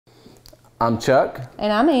I'm Chuck.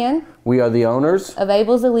 And I'm Ann. We are the owners of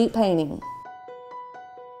Abel's Elite Painting.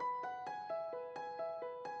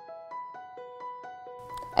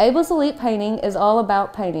 Abel's Elite Painting is all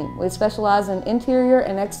about painting. We specialize in interior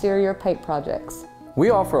and exterior paint projects. We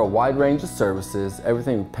offer a wide range of services,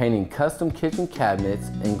 everything from painting custom kitchen cabinets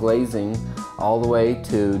and glazing, all the way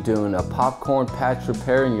to doing a popcorn patch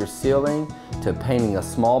repair in your ceiling, to painting a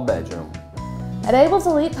small bedroom. At Abel's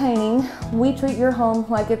Elite Painting, we treat your home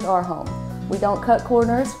like it's our home. We don't cut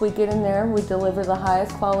corners, we get in there, we deliver the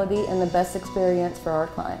highest quality and the best experience for our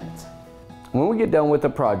clients. When we get done with the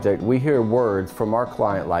project, we hear words from our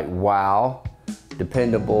client like wow,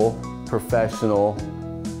 dependable, professional,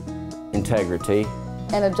 integrity,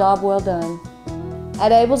 and a job well done.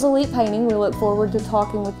 At Abel's Elite Painting, we look forward to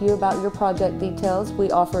talking with you about your project details.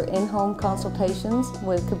 We offer in-home consultations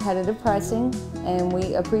with competitive pricing, and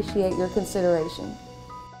we appreciate your consideration.